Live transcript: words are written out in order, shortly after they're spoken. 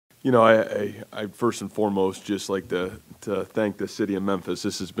I first and foremost just like to thank the city of Memphis.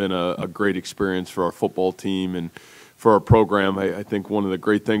 This has been a great experience for our football team and for our program. I think one of the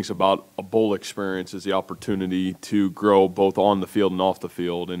great things about a bowl experience is the opportunity to grow both on the field and off the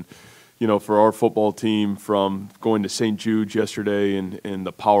field. And, for our football team, from going to St. Jude's yesterday and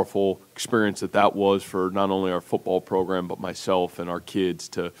the powerful experience that was for not only our football program but myself and our kids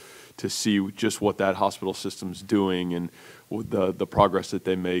to see just what that hospital system's doing and the progress that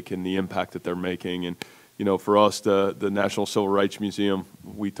they make and the impact that they're making. And, for us, the National Civil Rights Museum,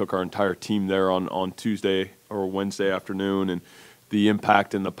 we took our entire team there on Tuesday or Wednesday afternoon, and the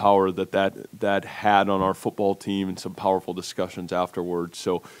impact and the power that had on our football team and some powerful discussions afterwards.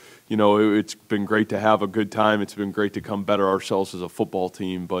 So, it's been great to have a good time. It's been great to come better ourselves as a football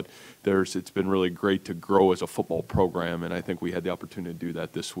team, but it's been really great to grow as a football program, and I think we had the opportunity to do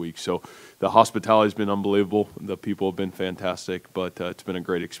that this week. So the hospitality has been unbelievable. The people have been fantastic, but it's been a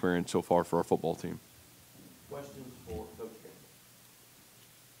great experience so far for our football team. Questions for Coach Campbell?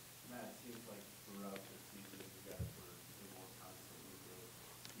 Matt, it seems like throughout the season you guys were more constantly with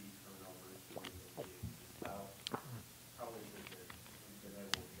key turnovers during the game. How is it that you've been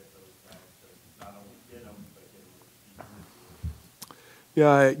able to get those guys to not only get them, but get them with key?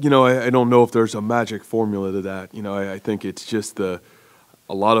 Yeah, I don't know if there's a magic formula to that. I think it's just a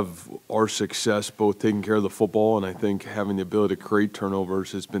lot of our success, both taking care of the football and I think having the ability to create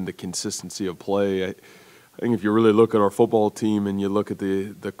turnovers has been the consistency of play. I think if you really look at our football team and you look at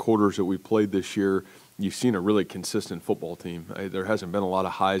the quarters that we played this year, you've seen a really consistent football team. There hasn't been a lot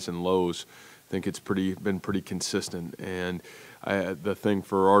of highs and lows. I think it's been pretty consistent. And the thing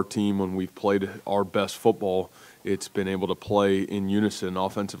for our team when we've played our best football, it's been able to play in unison,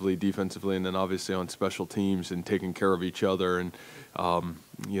 offensively, defensively, and then obviously on special teams and taking care of each other. And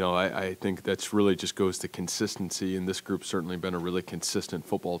I think that's really just goes to consistency. And this group's certainly been a really consistent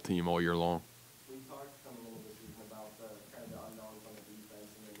football team all year long. We talked coming into the season about the kind of the unknowns on the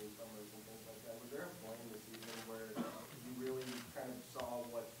defense and the newcomers and things like that. Was there a point in the season where you really kind of saw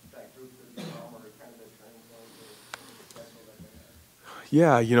what that group could become, or kind of the turning point to the schedule that they had?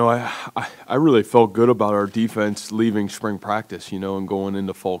 Yeah, I really felt good about our defense leaving spring practice, and going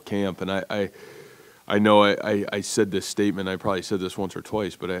into fall camp. And I know I said this statement, I probably said this once or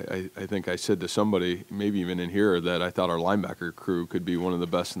twice, but I think I said to somebody, maybe even in here, that I thought our linebacker crew could be one of the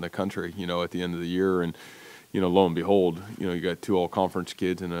best in the country, at the end of the year. And, lo and behold, you got two all-conference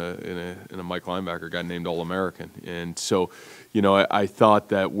kids and a Mike linebacker guy named All-American. And so, I thought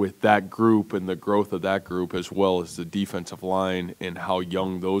that with that group and the growth of that group, as well as the defensive line and how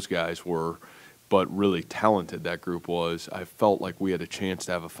young those guys were, but really talented that group was, I felt like we had a chance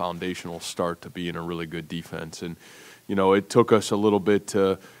to have a foundational start to being a really good defense. And, it took us a little bit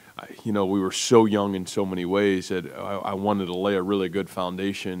to, we were so young in so many ways that I wanted to lay a really good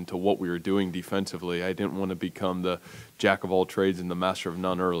foundation to what we were doing defensively. I didn't want to become the jack of all trades and the master of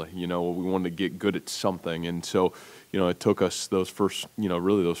none early. We wanted to get good at something. And so, it took us those first,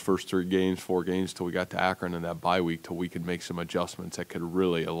 really those first 4 games till we got to Akron in that bye week till we could make some adjustments that could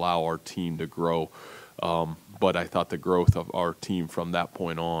really allow our team to grow. But I thought the growth of our team from that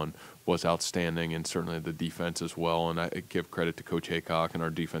point on was outstanding, and certainly the defense as well. And I give credit to Coach Haycock and our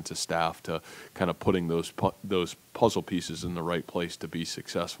defensive staff to kind of putting those puzzle pieces in the right place to be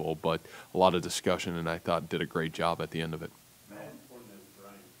successful. But a lot of discussion, and I thought did a great job at the end of it.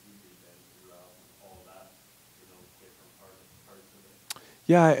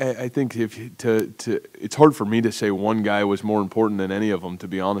 Yeah, I think it's hard for me to say one guy was more important than any of them, to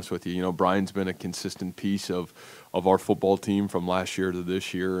be honest with you. Brian's been a consistent piece of our football team from last year to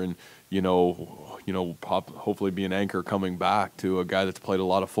this year, and hopefully be an anchor coming back to a guy that's played a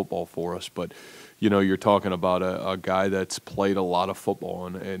lot of football for us. But you're talking about a guy that's played a lot of football,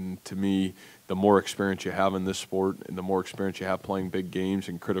 and to me, the more experience you have in this sport and the more experience you have playing big games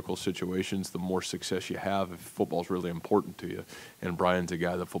in critical situations, the more success you have if football's really important to you. And Brian's a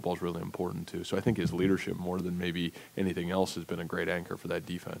guy that football's really important to. So I think his leadership, more than maybe anything else, has been a great anchor for that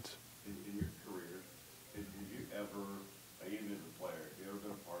defense. In your career, have you ever, even as a player, have you ever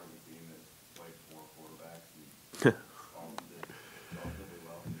been a part of a team that's played 4 quarterbacks and all did relatively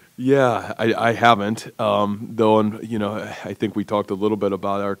well? Yeah, I haven't, though. And I think we talked a little bit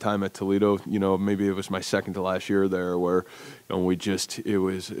about our time at Toledo. Maybe it was my second to last year there, where it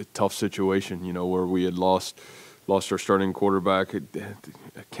was a tough situation. Where we had lost our starting quarterback at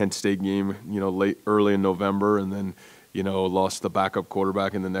Kent State game. Early in November, and then lost the backup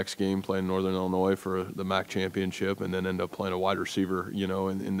quarterback in the next game playing Northern Illinois for the MAC championship, and then ended up playing a wide receiver,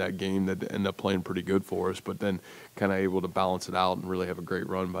 in that game that ended up playing pretty good for us, but then kind of able to balance it out and really have a great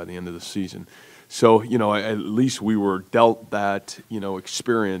run by the end of the season. So, at least we were dealt that,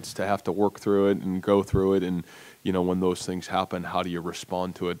 experience to have to work through it and go through it. And, when those things happen, how do you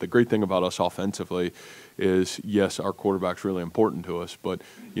respond to it? The great thing about us offensively is, yes, our quarterback's really important to us, but,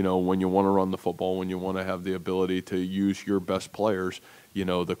 when you want to run the football, when you want to have the ability to use your best players,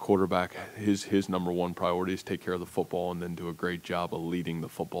 the quarterback, his number one priority is take care of the football and then do a great job of leading the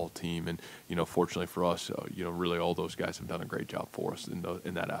football team. And, fortunately for us, really all those guys have done a great job for us in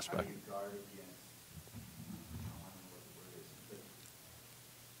that aspect. How do you guard against, I don't know what the word is, but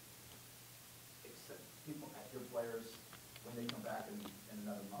except people, your players, when they come back in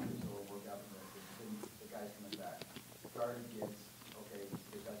another month or so, or work out the guys coming back, guard against, okay,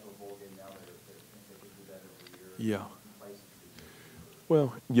 they got to a bowl game now, they're going to do that every year. Yeah. Places.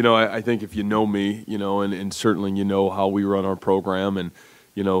 Well, I think if you know me, and certainly how we run our program and,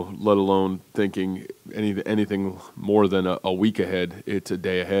 let alone thinking anything more than a week ahead, it's a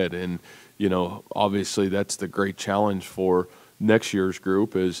day ahead. And, obviously that's the great challenge for next year's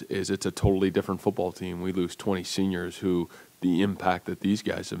group is it's a totally different football team. We lose 20 seniors who the impact that these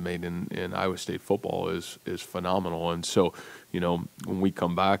guys have made in Iowa State football is phenomenal. And so, when we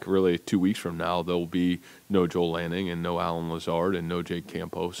come back really 2 weeks from now, there'll be no Joel Lanning and no Alan Lazard and no Jake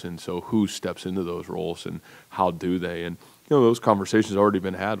Campos. And so who steps into those roles and how do they? And, those conversations have already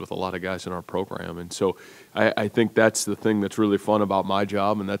been had with a lot of guys in our program. And so I think that's the thing that's really fun about my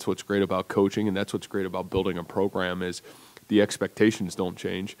job, and that's what's great about coaching, and that's what's great about building a program is the expectations don't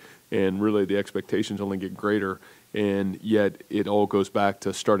change, and really the expectations only get greater. And yet it all goes back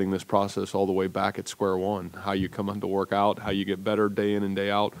to starting this process all the way back at square one, how you come into work out, how you get better day in and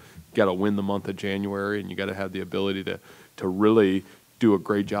day out. You got to win the month of January, and you got to have the ability to really do a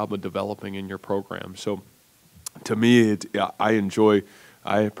great job of developing in your program. So to me,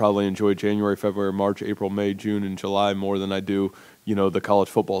 I probably enjoy January, February, March, April, May, June, and July more than I do, the college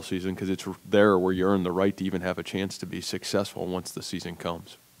football season, because it's there where you earn the right to even have a chance to be successful once the season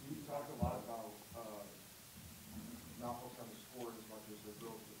comes. You talk a lot about not focusing on the sport as much as the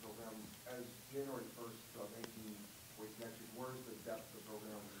growth of the program. As January 1st, 2018, with next year, where's the depth of the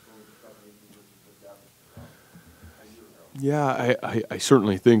program going to 2018 versus the depth a year ago? Yeah, I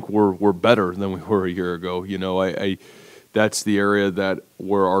certainly think we're better than we were a year ago. That's the area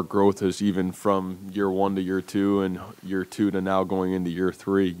where our growth is, even from year one to year two, and year two to now going into year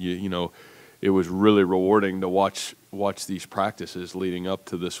three. It was really rewarding to watch these practices leading up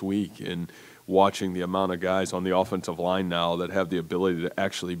to this week, and watching the amount of guys on the offensive line now that have the ability to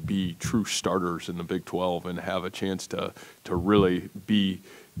actually be true starters in the Big 12 and have a chance to really be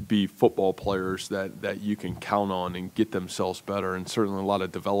football players that you can count on and get themselves better. And certainly a lot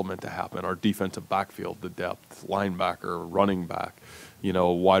of development to happen. Our defensive backfield, the depth, linebacker, running back,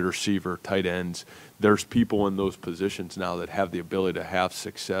 wide receiver, tight ends. There's people in those positions now that have the ability to have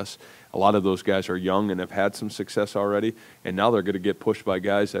success. A lot of those guys are young and have had some success already, and now they're going to get pushed by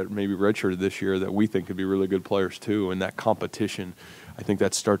guys that maybe redshirted this year that we think could be really good players too. And that competition, I think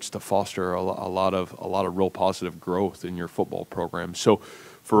that starts to foster a lot of real positive growth in your football program. So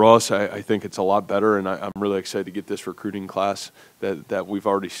for us, I think it's a lot better, and I'm really excited to get this recruiting class that we've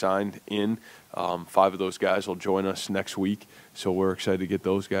already signed in. 5 of those guys will join us next week, so we're excited to get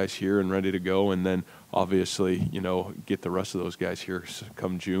those guys here and ready to go, and then obviously, get the rest of those guys here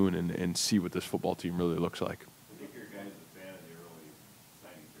come June and see what this football team really looks like. I think your guys are a fan of the early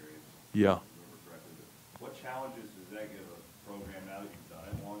signing periods. Yeah. What challenges does that give a program now that you've done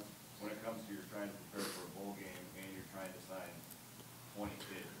it once, when it comes to you're trying to prepare for a bowl game and you're trying to sign 20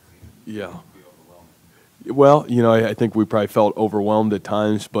 kids? Yeah. Be overwhelming. Well, I think we probably felt overwhelmed at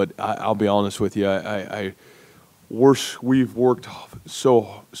times, but I'll be honest with you, we've worked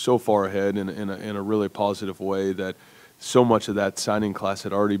so far ahead in a really positive way that so much of that signing class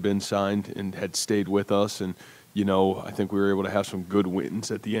had already been signed and had stayed with us, and I think we were able to have some good wins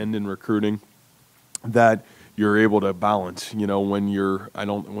at the end in recruiting that you're able to balance.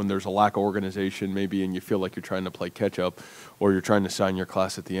 When there's a lack of organization maybe, and you feel like you're trying to play catch up, or you're trying to sign your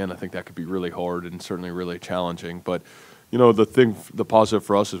class at the end, I think that could be really hard and certainly really challenging. But the positive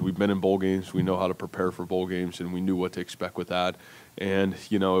for us is we've been in bowl games. We know how to prepare for bowl games, and we knew what to expect with that. And,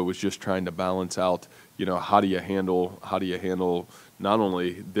 it was just trying to balance out, how do you handle not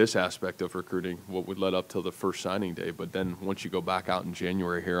only this aspect of recruiting, what would lead up till the first signing day, but then once you go back out in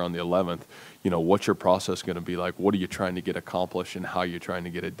January here on the 11th, what's your process going to be like? What are you trying to get accomplished, and how are you trying to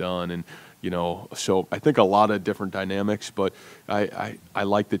get it done? And, so I think a lot of different dynamics, but I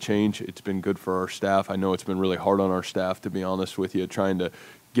like the change. It's been good for our staff. I know it's been really hard on our staff, to be honest with you, trying to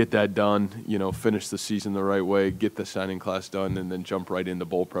get that done, finish the season the right way, get the signing class done, and then jump right into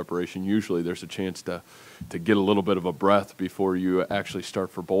bowl preparation. Usually there's a chance to get a little bit of a breath before you actually start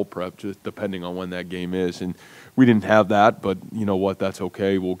for bowl prep, just depending on when that game is. And we didn't have that, but you know what? That's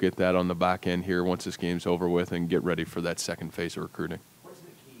okay. We'll get that on the back end here once this game's over with and get ready for that second phase of recruiting. What's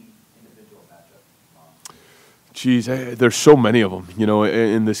the key individual matchup? Geez, there's so many of them,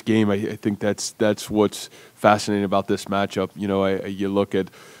 in this game. I think that's what's fascinating about this matchup. You look at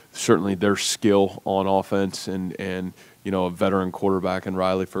certainly their skill on offense and a veteran quarterback in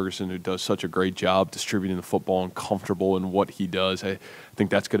Riley Ferguson who does such a great job distributing the football and comfortable in what he does. I think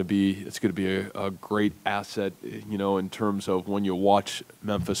that's going to be a great asset, in terms of when you watch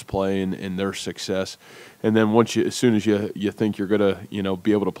Memphis play and their success. And then as soon as you think you're going to,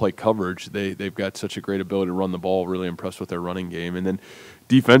 be able to play coverage, they've got such a great ability to run the ball. Really impressed with their running game. And then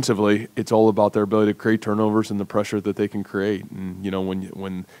defensively, it's all about their ability to create turnovers and the pressure that they can create. And,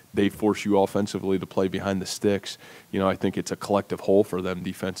 when they force you offensively to play behind the sticks, I think it's a collective whole for them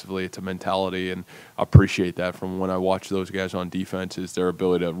defensively. It's a mentality, and I appreciate that from when I watch those guys on defense, is their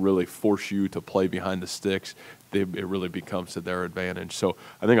ability to really force you to play behind the sticks. It really becomes to their advantage. So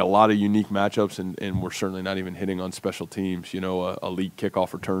I think a lot of unique matchups, and we're certainly not even hitting on special teams, a elite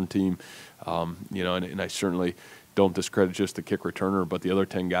kickoff return team, and I certainly don't discredit just the kick returner, but the other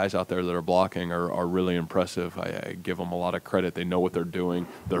 10 guys out there that are blocking are really impressive. I give them a lot of credit. They know what they're doing.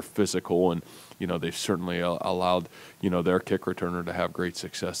 They're physical, and they've certainly allowed their kick returner to have great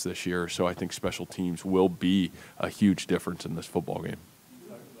success this year. So I think special teams will be a huge difference in this football game. You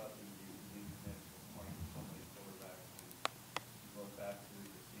talked about the uniqueness of playing so many quarterbacks. You look back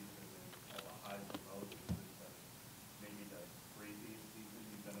through the season and all the highs and lows. Maybe the craziest season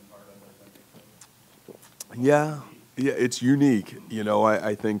you've been a part of as a coach. Yeah, it's unique.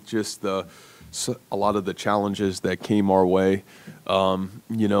 I think just a lot of the challenges that came our way,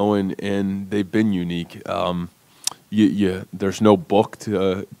 and they've been unique. There's no book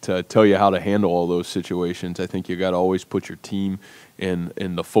to tell you how to handle all those situations. I think you got to always put your team and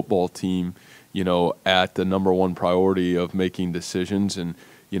the football team, at the number one priority of making decisions. And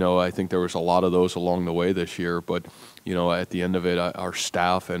I think there was a lot of those along the way this year, but at the end of it, our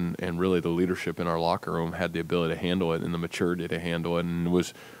staff and really the leadership in our locker room had the ability to handle it and the maturity to handle it.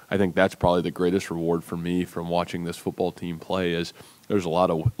 And I think that's probably the greatest reward for me from watching this football team play. Is there's a lot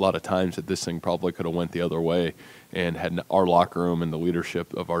of times that this thing probably could have went the other way, and had our locker room and the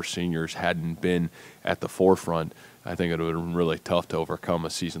leadership of our seniors hadn't been at the forefront, I think it would have been really tough to overcome a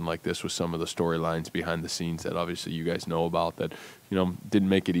season like this with some of the storylines behind the scenes that obviously you guys know about that, didn't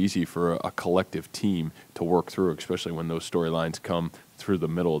make it easy for a collective team to work through, especially when those storylines come through the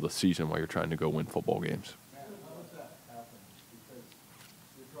middle of the season while you're trying to go win football games. Matt, how does that happen? Because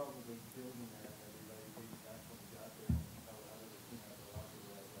you're probably building that everybody thinks back when you got there and how the team had the locker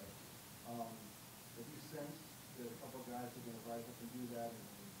the right way. Have you sensed that a couple of guys are going to rise up and do that and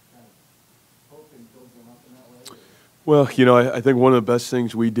kind of hope and build them up in that way? Well, I think one of the best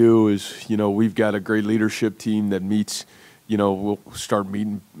things we do is, we've got a great leadership team that meets. We'll start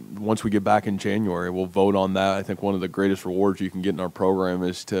meeting once we get back in January. We'll vote on that. I think one of the greatest rewards you can get in our program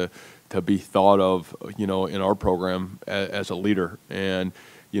is to be thought of, in our program as a leader. And,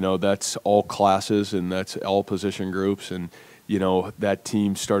 that's all classes and that's all position groups. And, that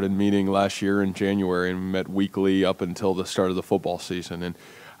team started meeting last year in January and met weekly up until the start of the football season. And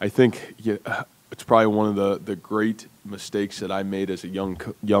I think it's probably one of the great mistakes that I made as a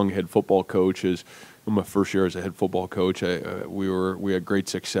young head football coach is in my first year as a head football coach. We had great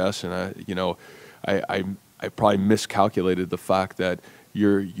success, and I probably miscalculated the fact that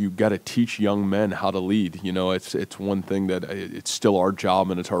you got to teach young men how to lead. It's one thing that it's still our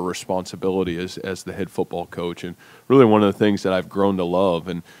job and it's our responsibility as the head football coach, and really one of the things that I've grown to love.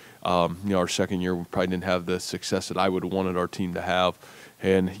 And our second year we probably didn't have the success that I would have wanted our team to have.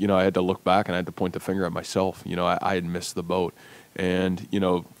 And, I had to look back and I had to point the finger at myself. I had missed the boat. And,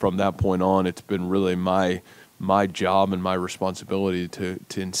 from that point on, it's been really my job and my responsibility to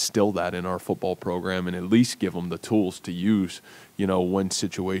instill that in our football program and at least give them the tools to use, when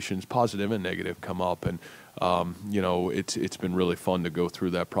situations, positive and negative, come up. And, it's been really fun to go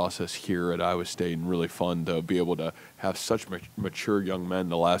through that process here at Iowa State, and really fun to be able to have such mature young men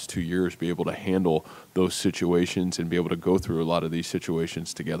the last 2 years be able to handle those situations and be able to go through a lot of these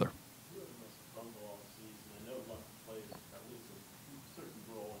situations together. You have missed fumble all season. I know luck plays at least a certain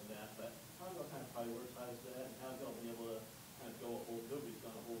role in that, but how do you kind of prioritize that, and how have y'all been able to kind of nobody's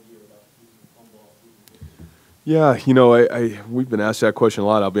gone a whole year without losing a fumble all season? Yeah, we've been asked that question a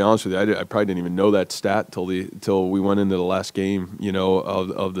lot. I'll be honest with you. I probably didn't even know that stat till we went into the last game,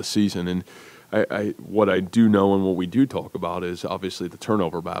 of the season. And what I do know and what we do talk about is obviously the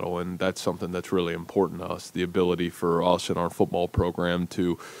turnover battle, and that's something that's really important to us. The ability for us in our football program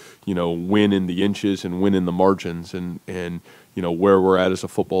to, win in the inches and win in the margins, and where we're at as a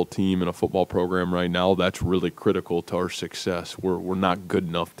football team and a football program right now, that's really critical to our success. We're not good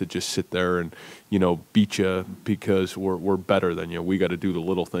enough to just sit there and beat you because we're better than you. We got to do the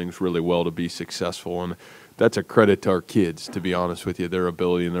little things really well to be successful, and that's a credit to our kids, to be honest with you, their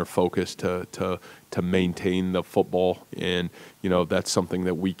ability and their focus to maintain the football. And, that's something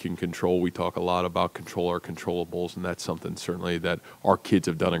that we can control. We talk a lot about control our controllables, and that's something certainly that our kids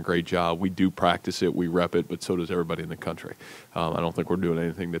have done a great job. We do practice it, we rep it, but so does everybody in the country. I don't think we're doing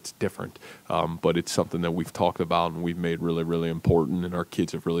anything that's different, but it's something that we've talked about and we've made really, really important, and our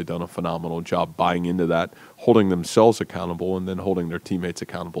kids have really done a phenomenal job buying into that, holding themselves accountable, and then holding their teammates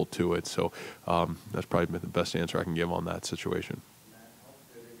accountable to it. So that's probably the best answer I can give on that situation. Matt, how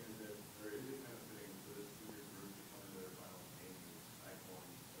fitting is it, or is it kind of fitting for this senior group to come into their final game as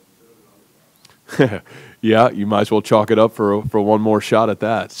Cyclones as a bit of an underdog? Yeah, you might as well chalk it up for one more shot at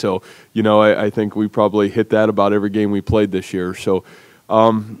that. So, I think we probably hit that about every game we played this year. So,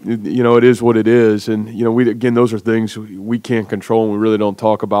 it is what it is. And, again, those are things we can't control and we really don't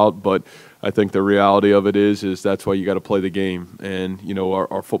talk about. But I think the reality of it is that's why you got to play the game. And,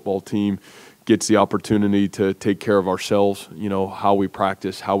 our football team gets the opportunity to take care of ourselves, how we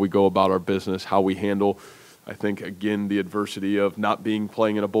practice, how we go about our business, how we handle, I think, again, the adversity of not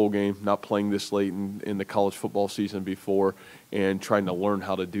playing in a bowl game, not playing this late in the college football season before, and trying to learn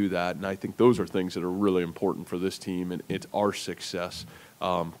how to do that. And I think those are things that are really important for this team, and it's our success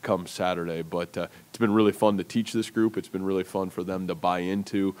come Saturday. But it's been really fun to teach this group. It's been really fun for them to buy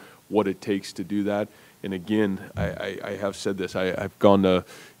into what it takes to do that. And again, I have said this. I've gone to,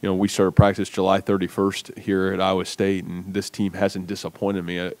 we started practice July 31st here at Iowa State, and this team hasn't disappointed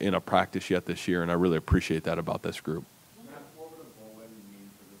me in a practice yet this year, and I really appreciate that about this group. Matt, what would a bowl win mean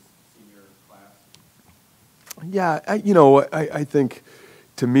for this senior class? Yeah, I think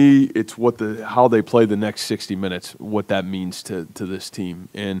to me it's how they play the next 60 minutes, what that means to this team.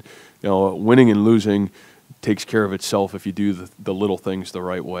 And, winning and losing takes care of itself if you do the little things the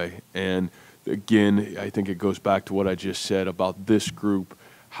right way. And again, I think it goes back to what I just said about this group,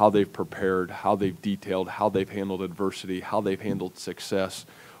 how they've prepared, how they've detailed, how they've handled adversity, how they've handled success.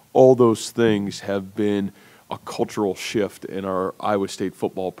 All those things have been a cultural shift in our Iowa State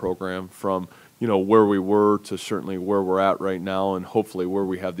football program from, where we were to certainly where we're at right now, and hopefully where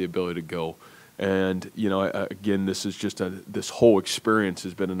we have the ability to go. And, again, this is just this whole experience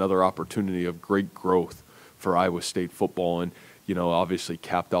has been another opportunity of great growth for Iowa State football. And, obviously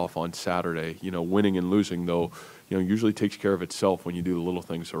capped off on Saturday. Winning and losing, though, usually takes care of itself when you do the little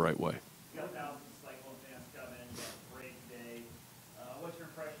things the right way. You got thousands of Cyclone fans come in, you got a great day. What's your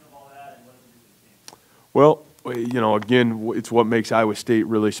impression of all that, and what does it do for the team? Well, again, it's what makes Iowa State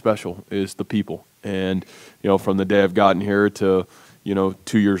really special is the people. And, from the day I've gotten here to,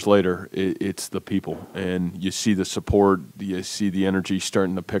 2 years later, it's the people. And you see the support, you see the energy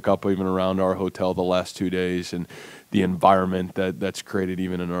starting to pick up even around our hotel the last 2 days, and the environment that's created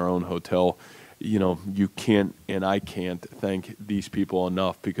even in our own hotel. You can't, and I can't thank these people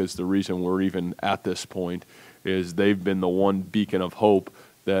enough, because the reason we're even at this point is they've been the one beacon of hope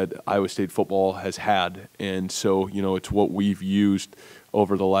that Iowa State football has had. And so, it's what we've used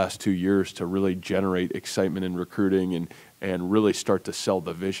over the last 2 years to really generate excitement in recruiting and really start to sell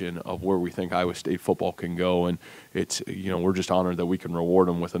the vision of where we think Iowa State football can go. And it's, we're just honored that we can reward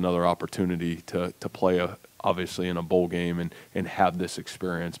them with another opportunity to play obviously in a bowl game and have this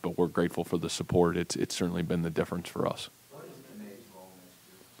experience, but we're grateful for the support. It's certainly been the difference for us. What is K'nei's role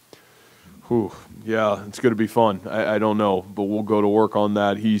next year? Yeah, it's going to be fun. I don't know, but we'll go to work on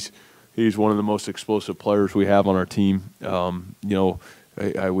that. He's one of the most explosive players we have on our team.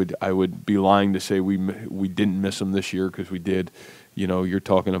 I would be lying to say we didn't miss him this year, because we did. You're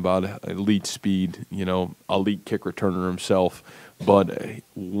talking about elite speed, elite kick returner himself. But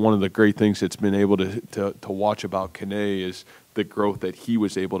one of the great things that's been able to watch about K'nei is the growth that he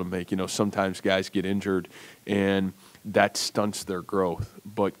was able to make. Sometimes guys get injured and that stunts their growth.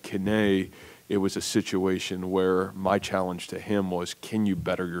 But K'nei, it was a situation where my challenge to him was, can you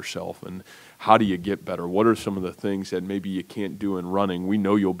better yourself? And how do you get better? What are some of the things that maybe you can't do in running? We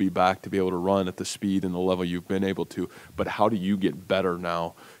know you'll be back to be able to run at the speed and the level you've been able to, but how do you get better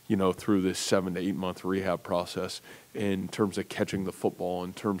now, through this 7 to 8 month rehab process in terms of catching the football,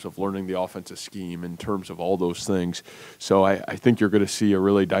 in terms of learning the offensive scheme, in terms of all those things. So I think you're going to see a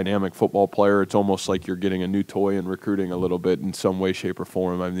really dynamic football player. It's almost like you're getting a new toy and recruiting a little bit in some way, shape, or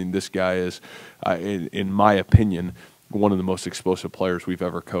form. I mean, this guy is, in my opinion, one of the most explosive players we've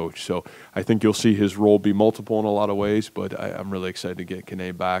ever coached. So I think you'll see his role be multiple in a lot of ways, but I'm really excited to get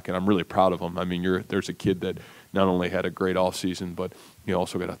Kane back, and I'm really proud of him. I mean, there's a kid that not only had a great offseason, but he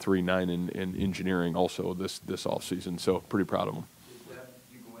also got a 3.9 in engineering also this offseason. So pretty proud of him. Is that,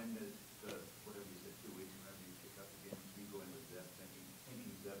 you go in as the, whatever you said, 2 weeks, whenever you pick up again, you go in with Zeb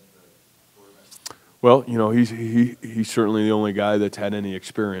thinking Zeb's the quarterback? Well, he's certainly the only guy that's had any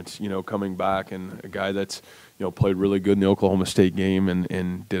experience, coming back, and a guy that's, played really good in the Oklahoma State game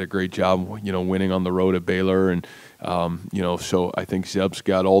and did a great job, winning on the road at Baylor. And, so I think Zeb's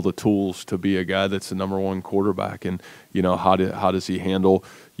got all the tools to be a guy that's the #1 quarterback. And, how does he handle,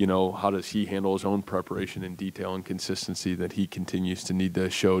 his own preparation and detail and consistency that he continues to need to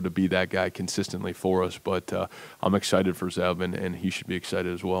show to be that guy consistently for us. But I'm excited for Zeb, and he should be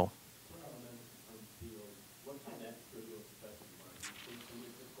excited as well.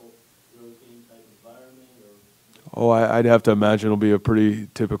 Oh, I'd have to imagine it'll be a pretty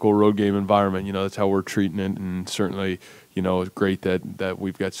typical road game environment. That's how we're treating it, and certainly, it's great that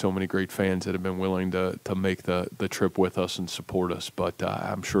we've got so many great fans that have been willing to make the trip with us and support us. But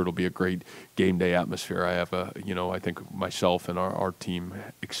I'm sure it'll be a great game day atmosphere. I think myself and our team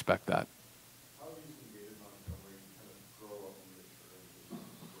expect that. How do you see David Montgomery kind of grow up in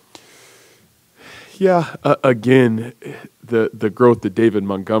this? Yeah, again, the growth that David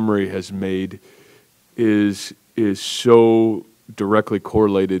Montgomery has made is so directly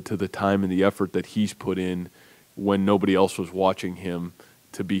correlated to the time and the effort that he's put in when nobody else was watching him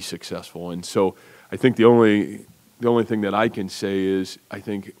to be successful. And so I think the only thing that I can say is I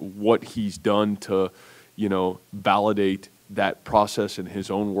think what he's done to, validate that process in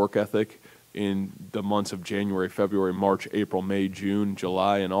his own work ethic in the months of January, February, March, April, May, June,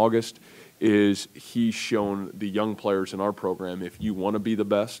 July, and August is he's shown the young players in our program, if you want to be the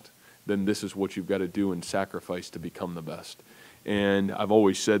best, then this is what you've got to do and sacrifice to become the best. And I've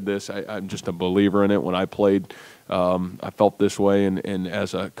always said this, I'm just a believer in it. When I played, I felt this way, and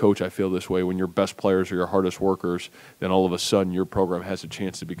as a coach, I feel this way. When your best players are your hardest workers, then all of a sudden your program has a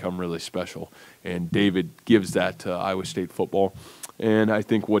chance to become really special. And David gives that to Iowa State football. And I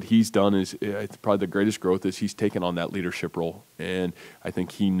think what he's done is probably the greatest growth is he's taken on that leadership role. And I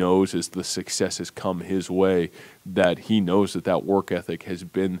think he knows as the success has come his way that he knows that work ethic has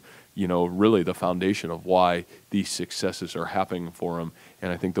been, really the foundation of why these successes are happening for him.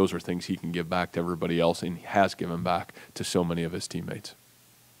 And I think those are things he can give back to everybody else, and he has given back to so many of his teammates.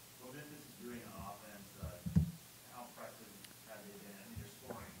 What Memphis is doing on offense, how impressive have they been? I mean, they're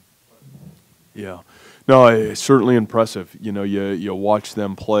scoring. Yeah. No, it's certainly impressive. You watch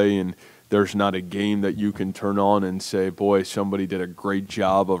them play, and there's not a game that you can turn on and say, boy, somebody did a great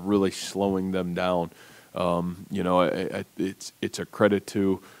job of really slowing them down. It's a credit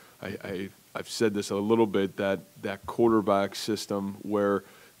to, I've said this a little bit, that quarterback system where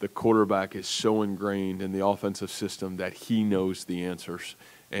the quarterback is so ingrained in the offensive system that he knows the answers.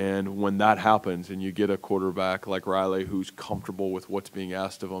 And when that happens and you get a quarterback like Riley who's comfortable with what's being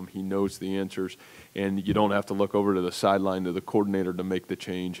asked of him, he knows the answers, and you don't have to look over to the sideline to the coordinator to make the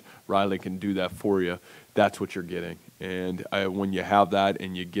change. Riley can do that for you. That's what you're getting. And when you have that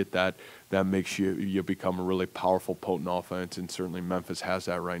and you get that, that makes you become a really powerful, potent offense, and certainly Memphis has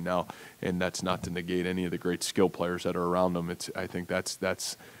that right now. And that's not to negate any of the great skill players that are around them. I think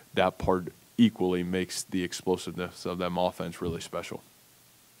that part equally makes the explosiveness of them offense really special.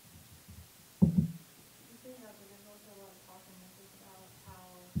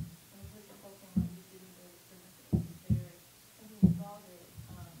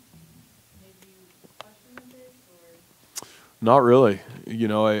 Not really.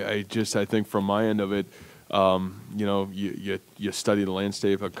 I think from my end of it, you study the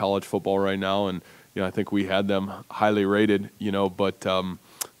landscape of college football right now, and I think we had them highly rated, but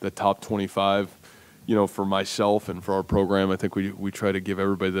the top 25, for myself and for our program, I think we try to give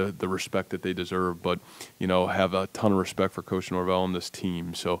everybody the respect that they deserve, but have a ton of respect for Coach Norvell and this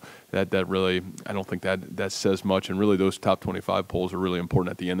team. So that really, I don't think that says much, and really those top 25 polls are really important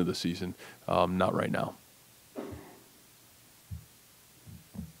at the end of the season, not right now.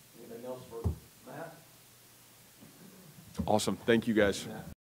 Awesome. Thank you, guys.